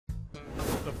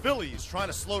The Phillies trying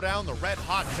to slow down the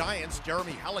red-hot Giants.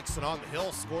 Jeremy Hellickson on the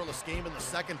hill. Scoreless game in the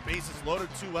second. Bases loaded,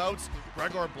 2 outs.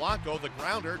 Gregor Blanco, the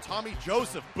grounder. Tommy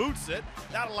Joseph boots it.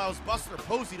 That allows Buster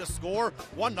Posey to score.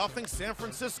 1-0 San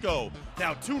Francisco.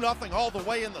 Now 2-0 all the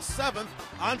way in the 7th.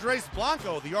 Andres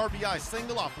Blanco, the RBI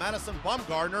single off Madison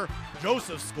Bumgarner.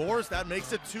 Joseph scores. That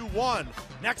makes it 2-1.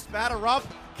 Next batter up,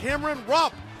 Cameron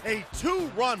Rupp. A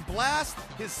 2-run blast,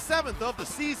 his 7th of the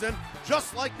season.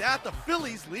 Just like that, the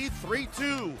Phillies lead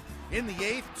 3-2. In the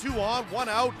 8th, 2 on, 1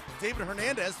 out. David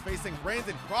Hernandez facing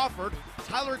Brandon Crawford.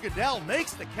 Tyler Goodell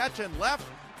makes the catch in left.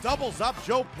 Doubles up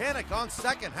Joe Panic on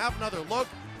second. Have another look.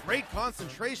 Great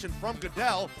concentration from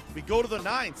Goodell. We go to the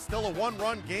 9th, still a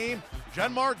 1-run game.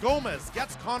 Genmar Gomez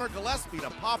gets Connor Gillespie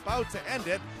to pop out to end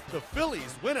it. The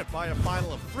Phillies win it by a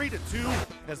final of 3-2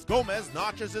 as Gomez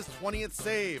notches his 20th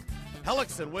save.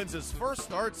 Hellickson wins his first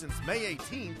start since May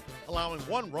 18th, allowing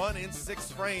 1 run in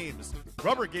 6 frames.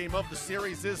 Rubber game of the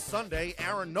series is Sunday.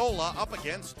 Aaron Nola up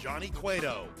against Johnny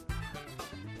Cueto.